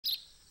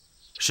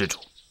施主，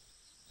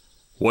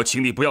我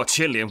请你不要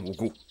牵连无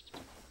辜，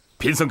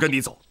贫僧跟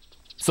你走，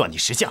算你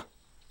识相。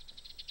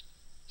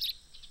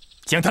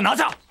将他拿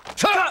下。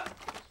是。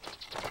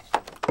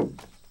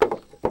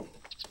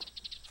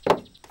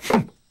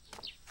哼，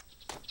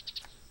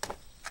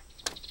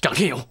张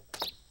天勇，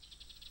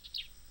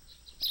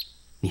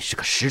你是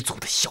个十足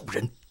的小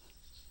人，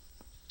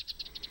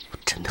我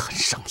真的很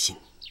伤心。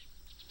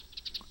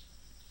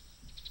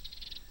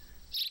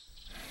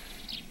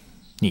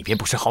你别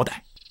不识好歹，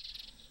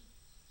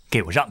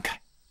给我让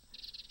开！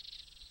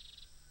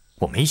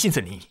我没心思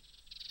理你。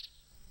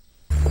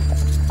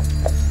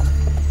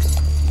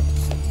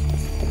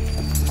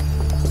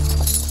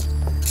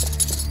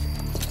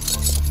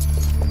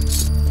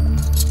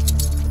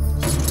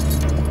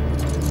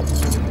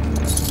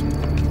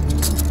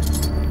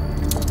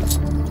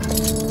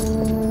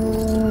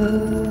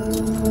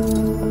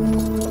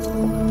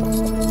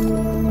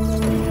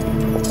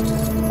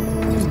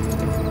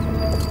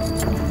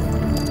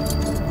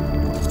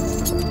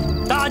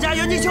大家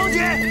有请求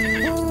解。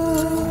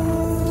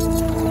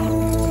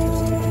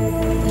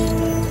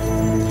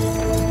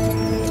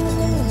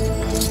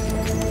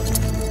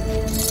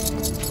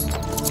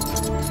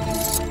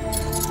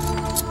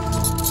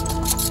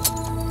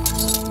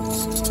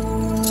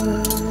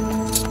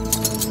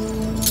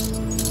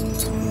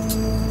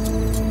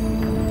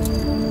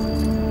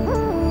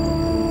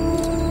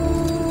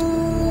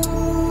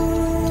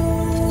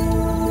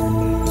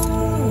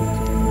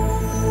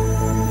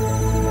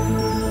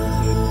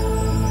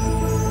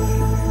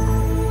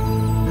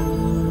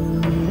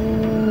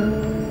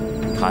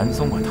谭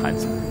松啊谭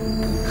松，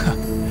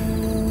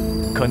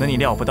哼，可能你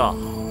料不到，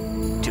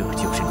这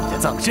就是你的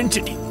葬身之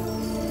地。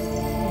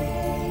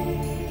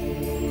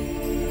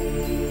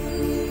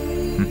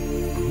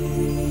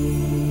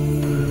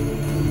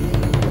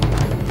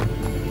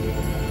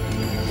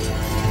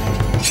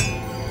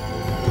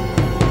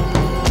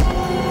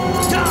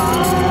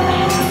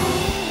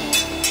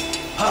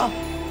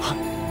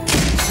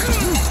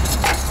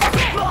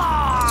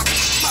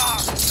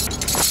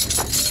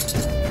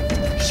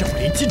少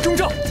林金钟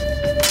罩。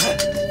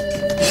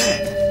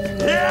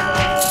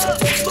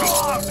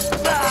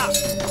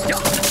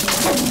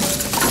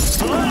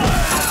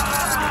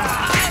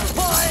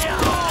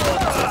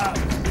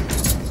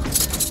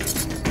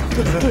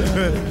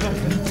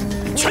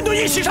 全都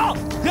一起上！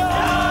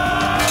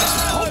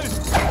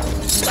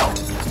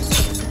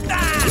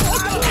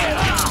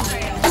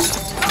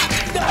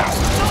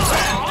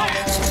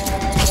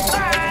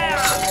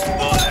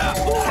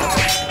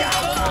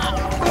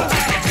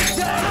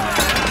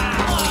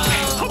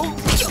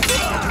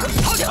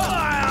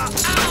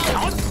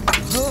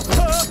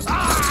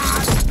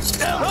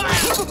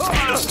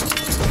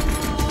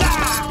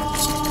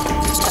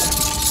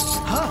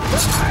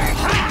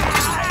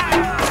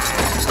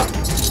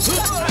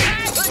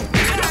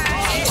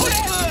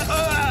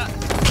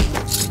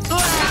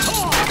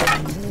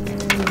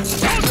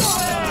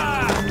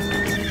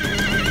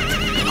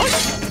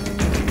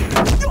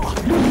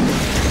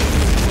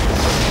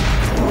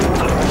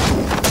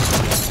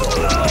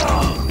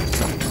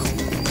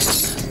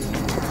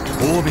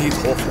阿弥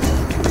陀佛。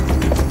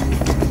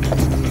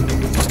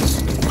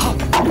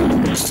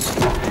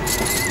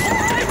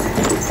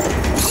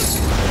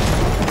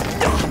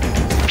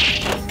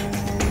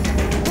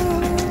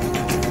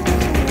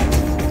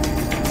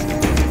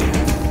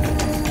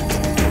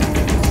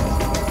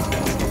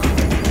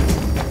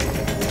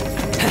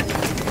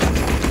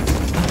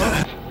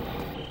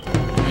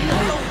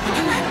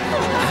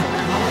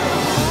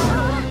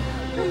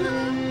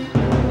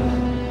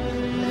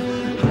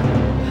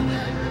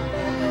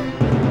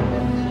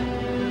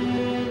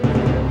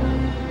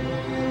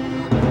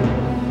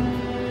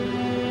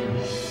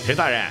石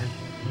大人，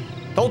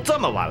都这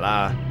么晚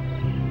了，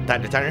带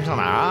着家人上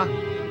哪儿啊？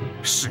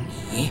是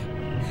你，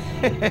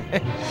嘿嘿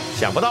嘿，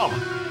想不到吧？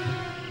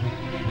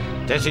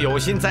真是有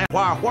心栽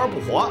花花不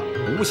活，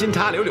无心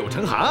插柳柳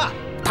成行啊！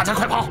大家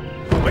快跑，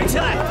围起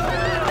来！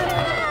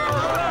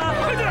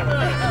快点，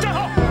站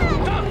好，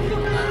站！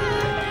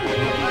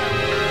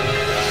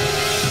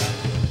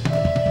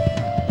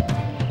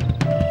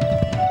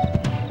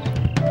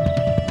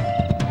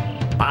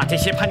把这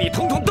些叛逆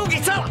统统都给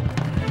杀了！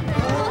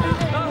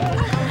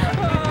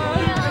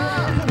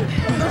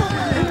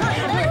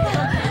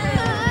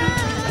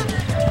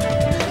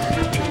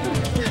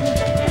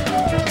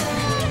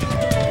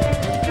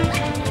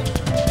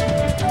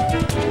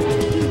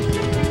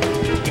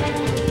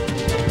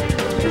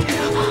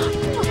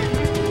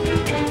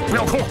 不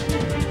要空，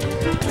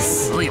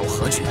死有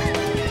何惧？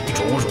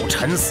诛辱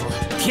臣死，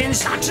天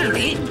下治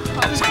理。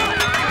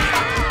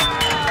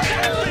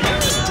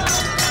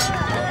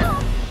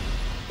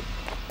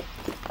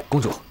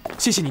公主，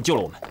谢谢你救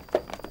了我们。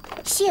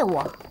谢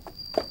我？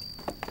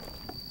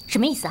什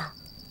么意思啊？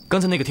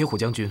刚才那个铁虎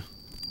将军，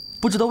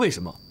不知道为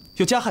什么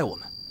要加害我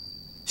们，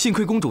幸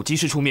亏公主及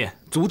时出面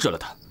阻止了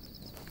他。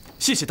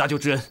谢谢搭救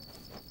之恩，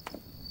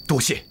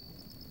多谢。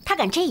他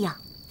敢这样？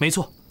没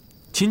错，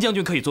秦将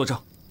军可以作证。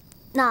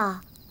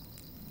 那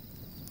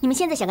你们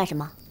现在想干什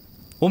么？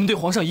我们对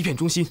皇上一片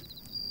忠心，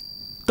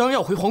当然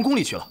要回皇宫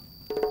里去了。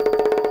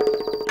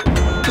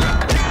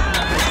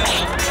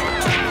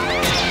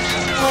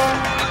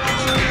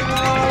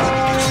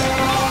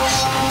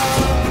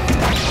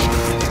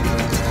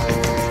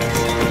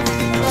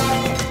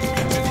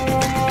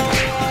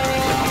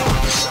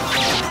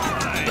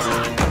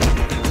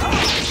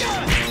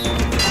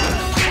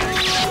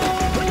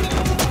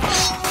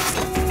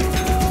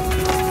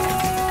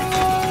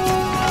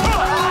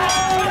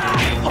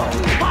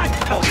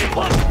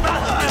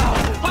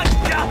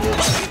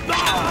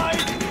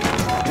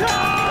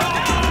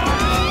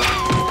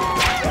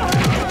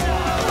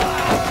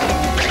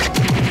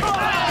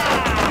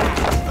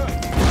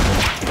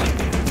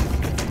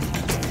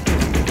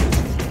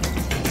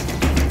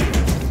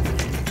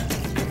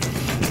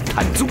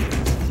谭宗，快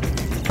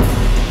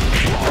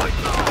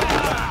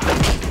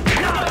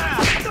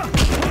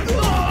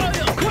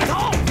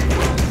逃！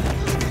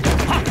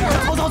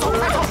走，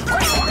快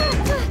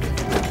逃！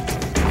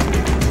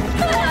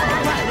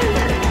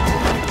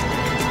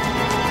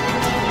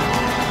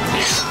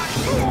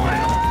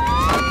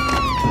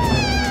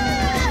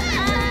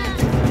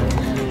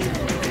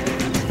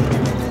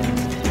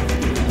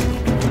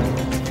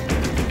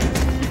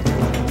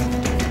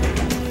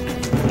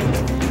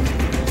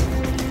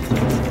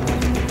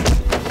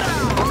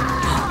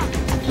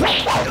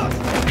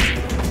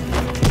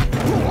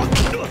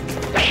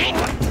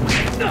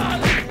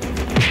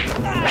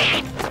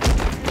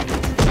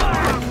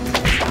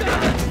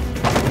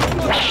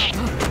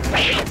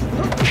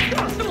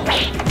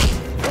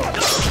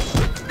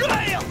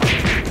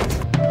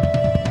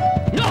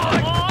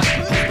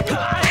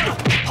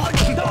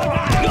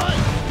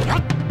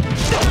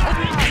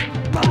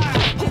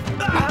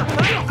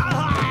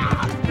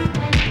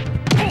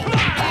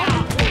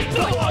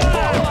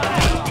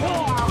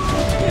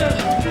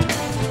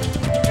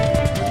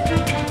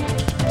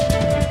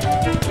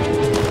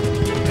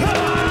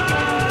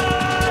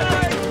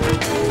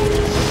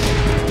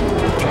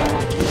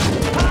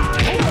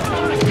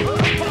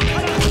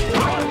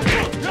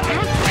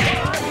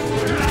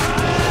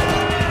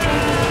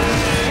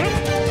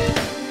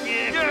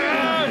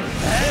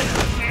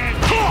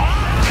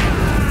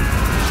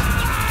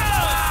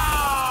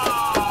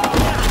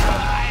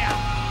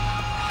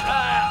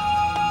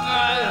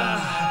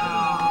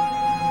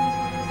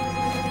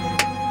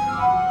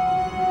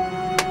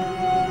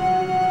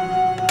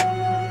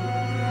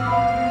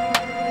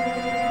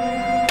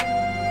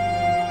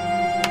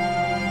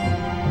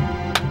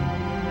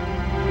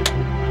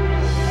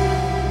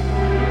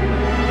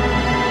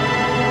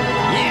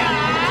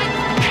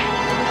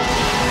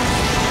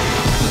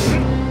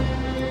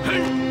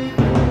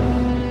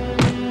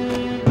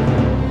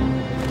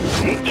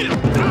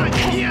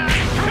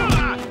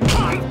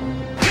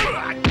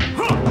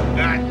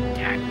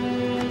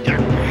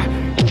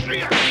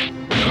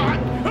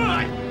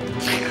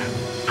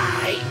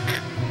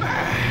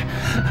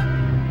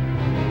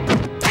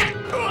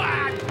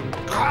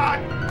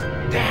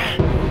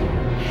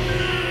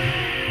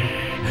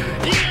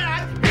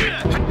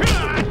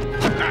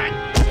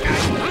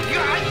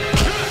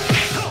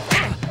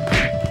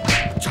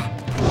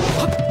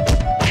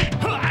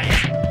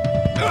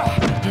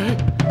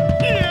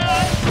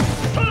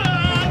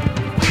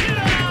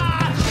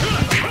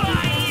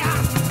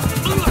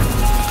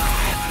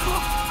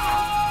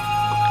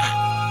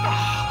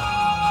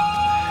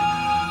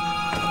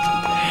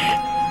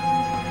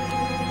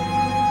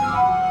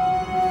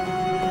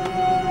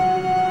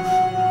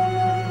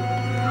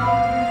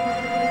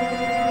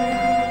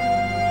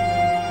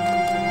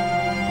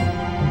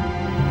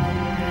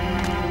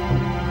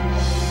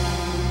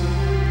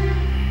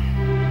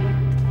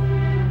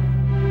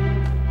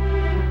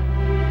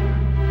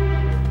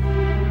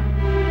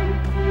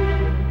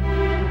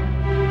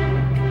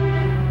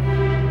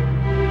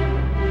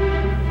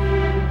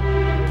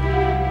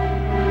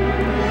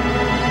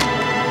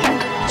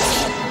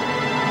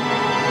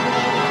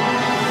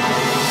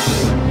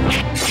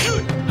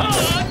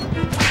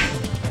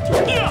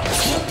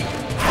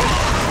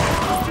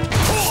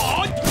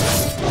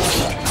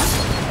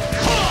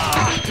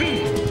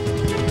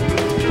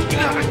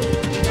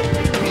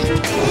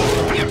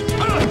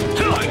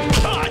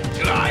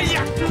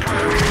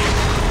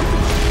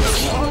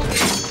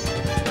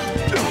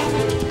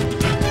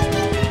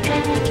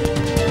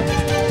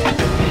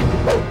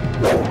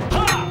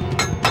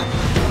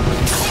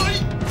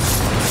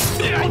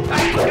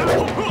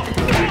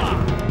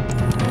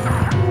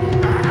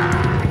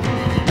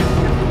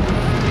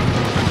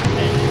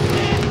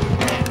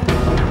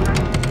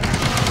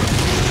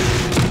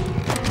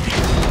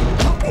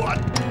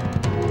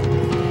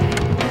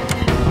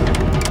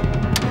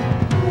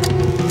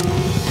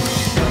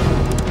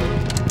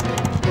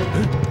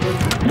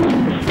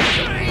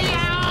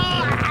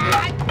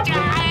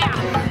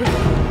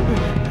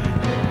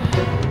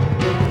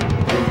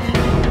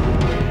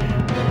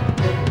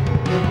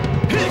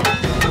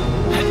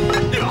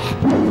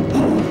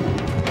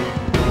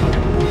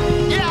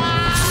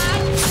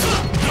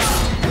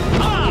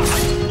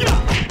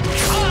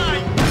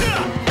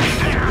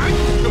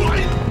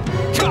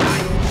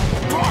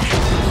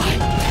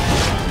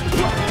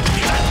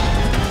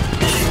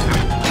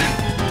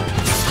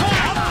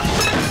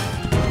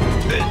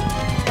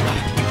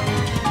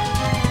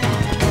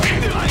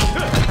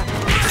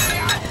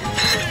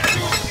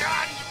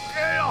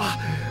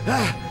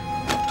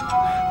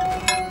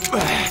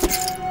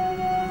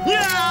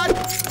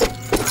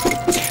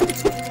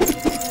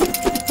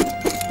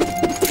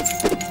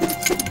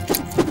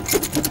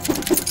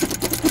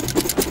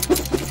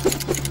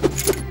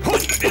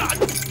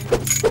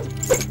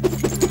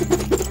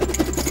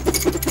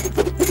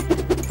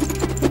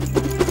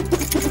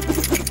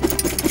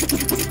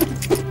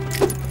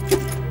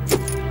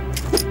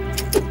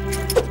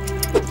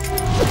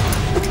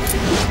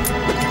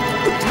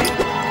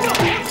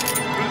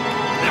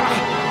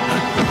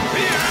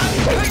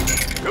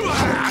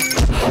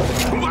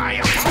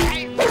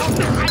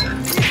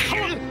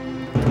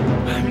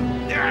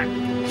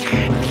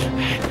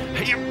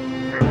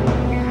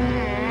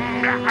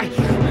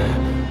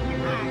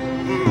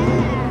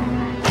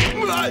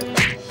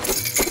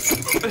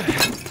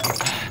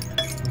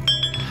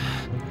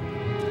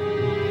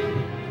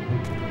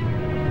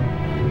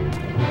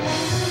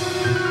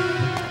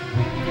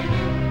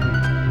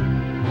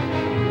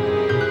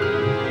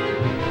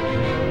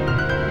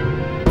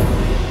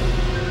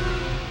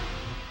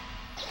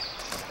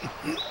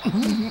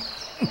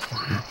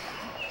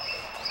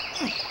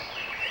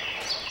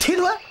提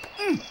臀，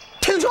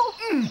挺胸，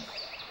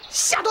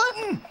下蹲，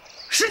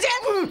时间，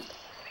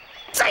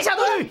再下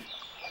蹲。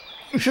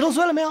石头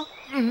碎了没有？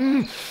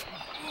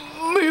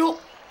没有。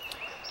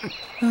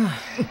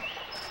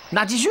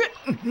那继续，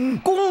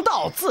公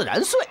道自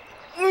然碎。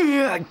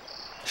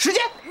时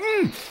间，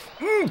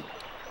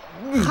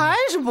还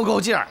是不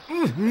够劲儿。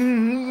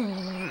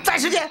再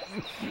时间，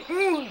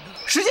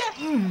时间，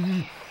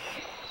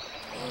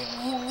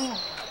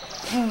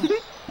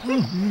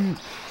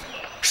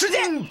时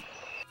间。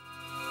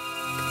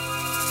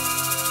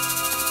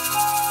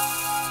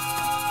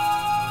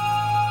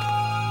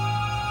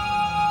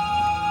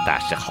大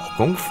师好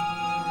功夫，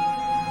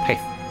佩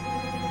服，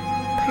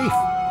佩服。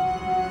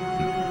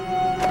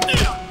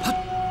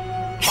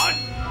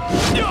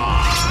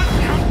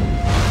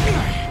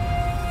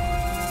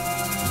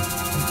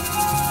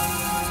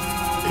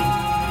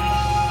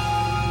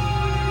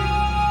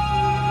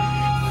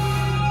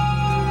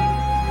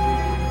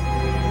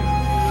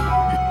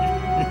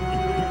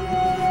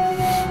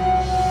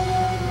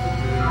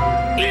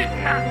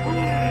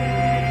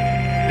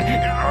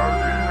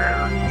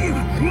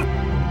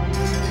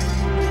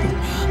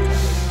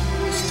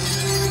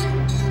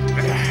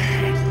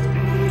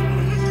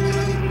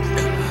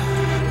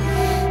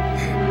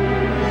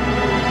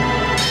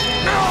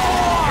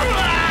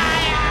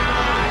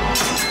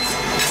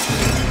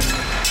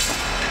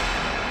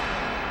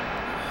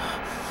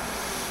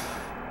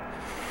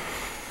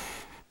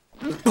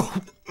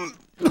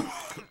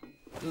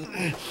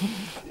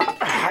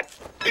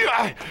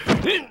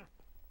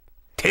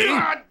停！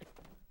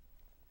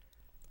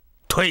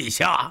退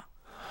下！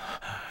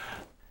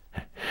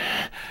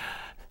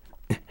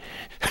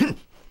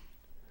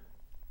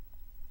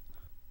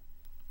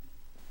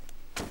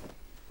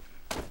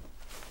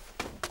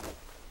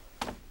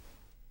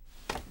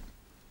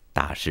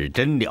大师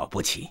真了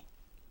不起，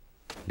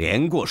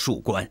连过数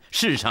关，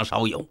世上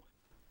少有。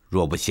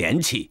若不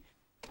嫌弃，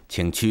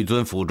请屈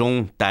尊府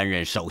中担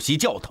任首席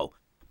教头，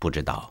不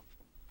知道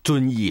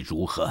尊意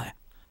如何呀？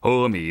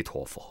阿弥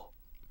陀佛，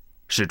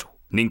施主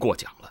您过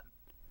奖了。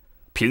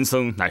贫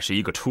僧乃是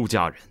一个出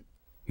家人，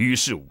与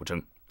世无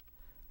争，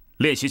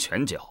练习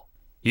拳脚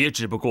也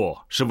只不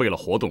过是为了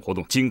活动活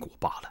动筋骨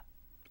罢了，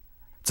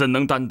怎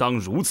能担当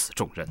如此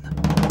重任呢？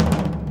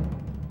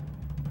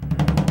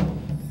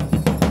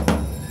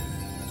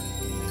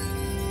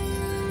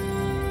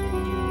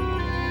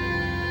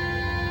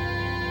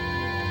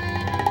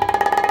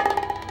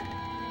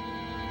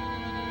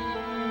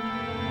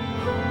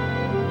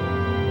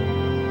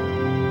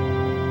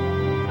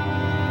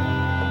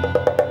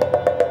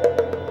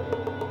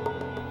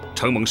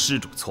承蒙施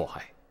主错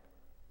爱，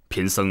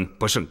贫僧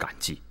不胜感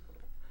激。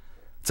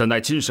怎奈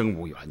今生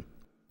无缘，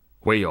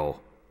唯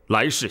有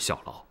来世效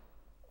劳。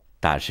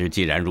大师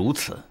既然如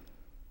此，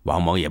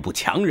王某也不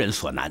强人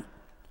所难。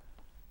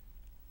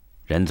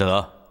仁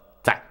泽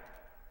在，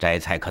斋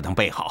菜可曾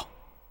备好？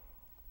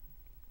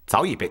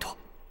早已备妥。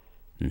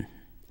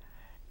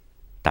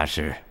大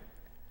师，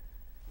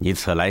你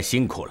此来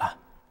辛苦了。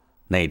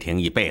内廷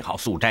已备好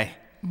素斋，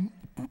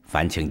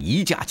烦请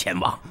移驾前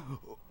往。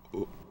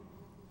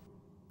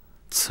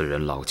此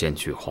人老奸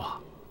巨猾，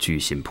居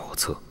心叵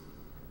测，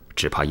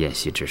只怕宴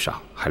席之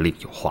上还另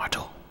有话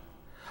招。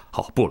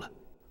好，不了，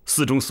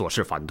寺中琐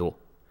事繁多，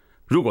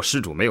如果施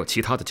主没有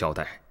其他的交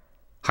代，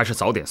还是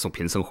早点送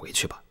贫僧回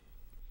去吧。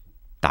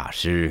大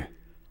师，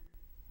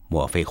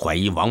莫非怀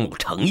疑王某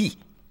诚意？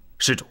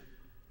施主，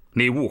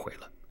你误会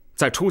了，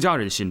在出家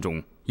人心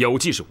中，有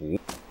即是无。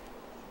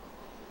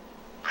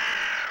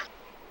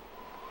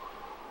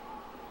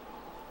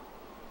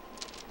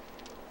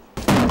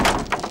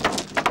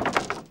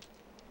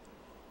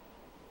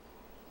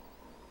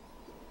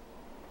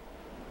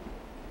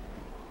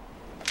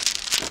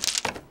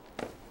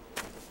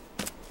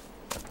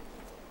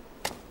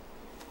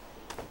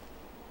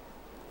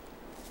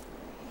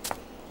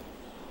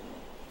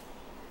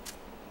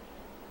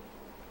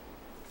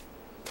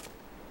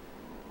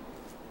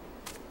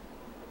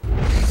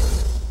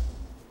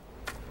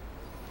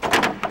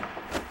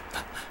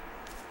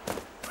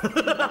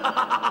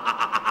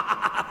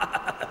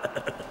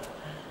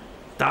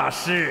大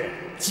师，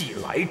既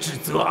来之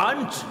则安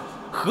之，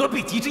何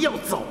必急着要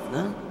走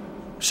呢？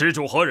施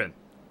主何人？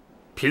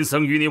贫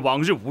僧与你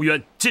往日无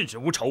冤，近日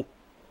无仇，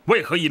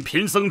为何引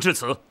贫僧至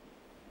此？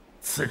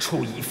此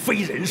处已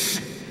非人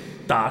世，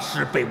大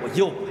师被我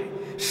诱来，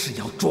是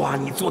要抓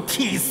你做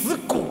替死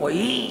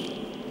鬼。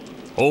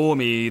阿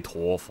弥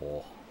陀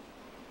佛，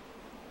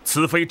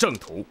此非正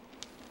途。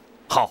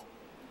好，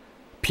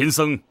贫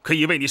僧可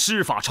以为你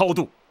施法超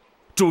度，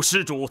祝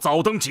施主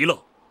早登极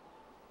乐。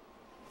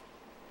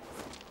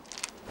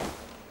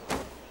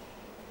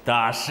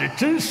大师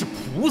真是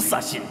菩萨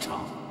心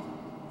肠，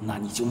那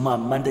你就慢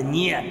慢的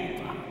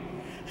念吧。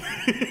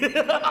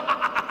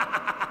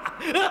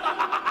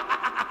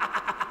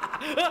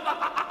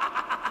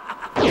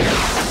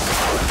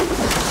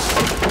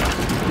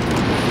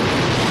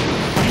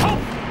好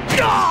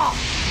呀！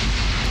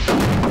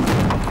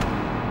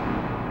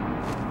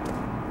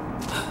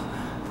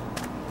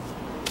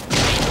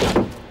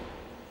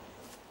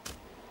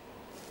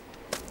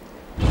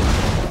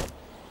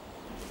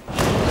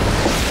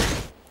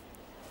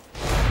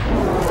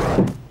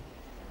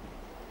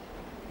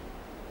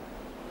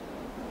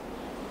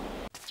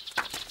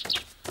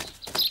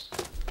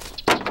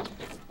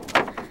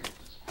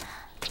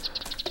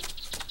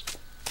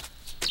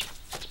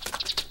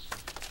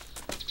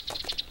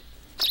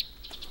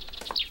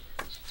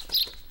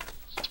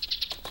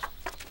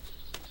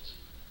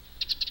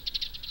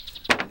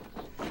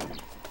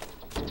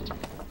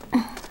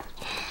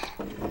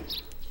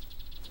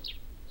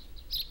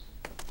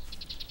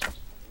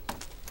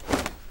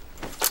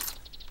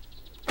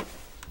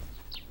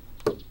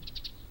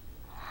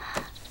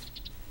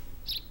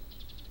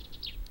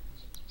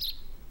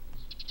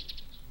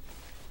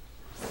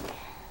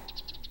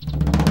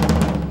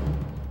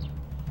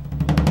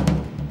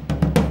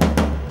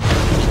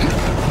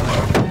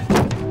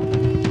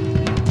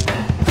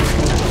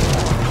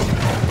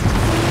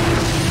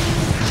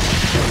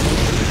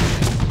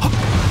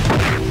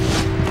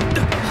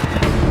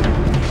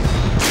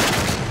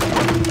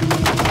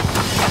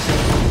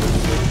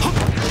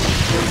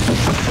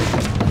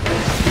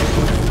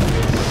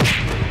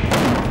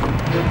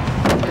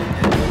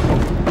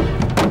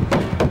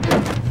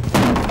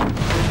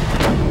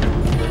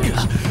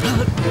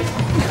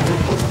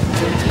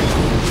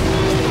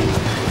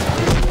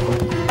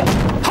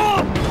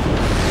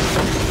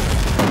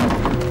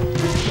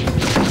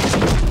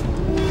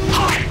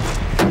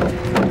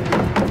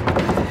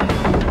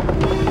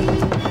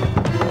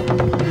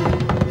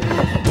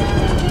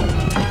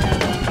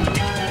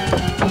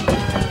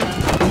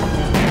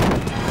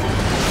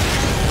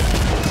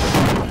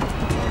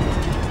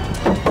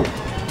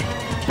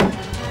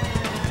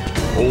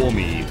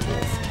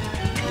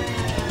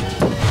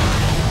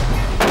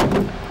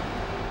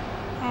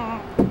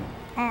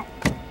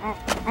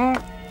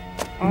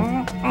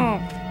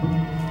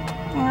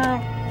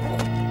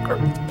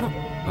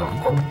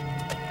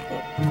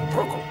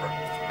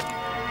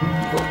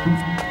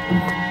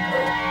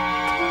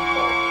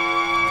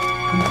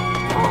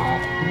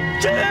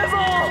师傅，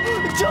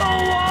救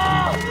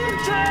我！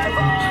师傅！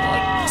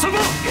三哥，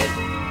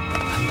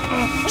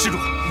施主，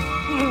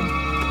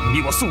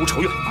你我素无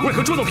仇怨，为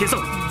何捉弄贫僧？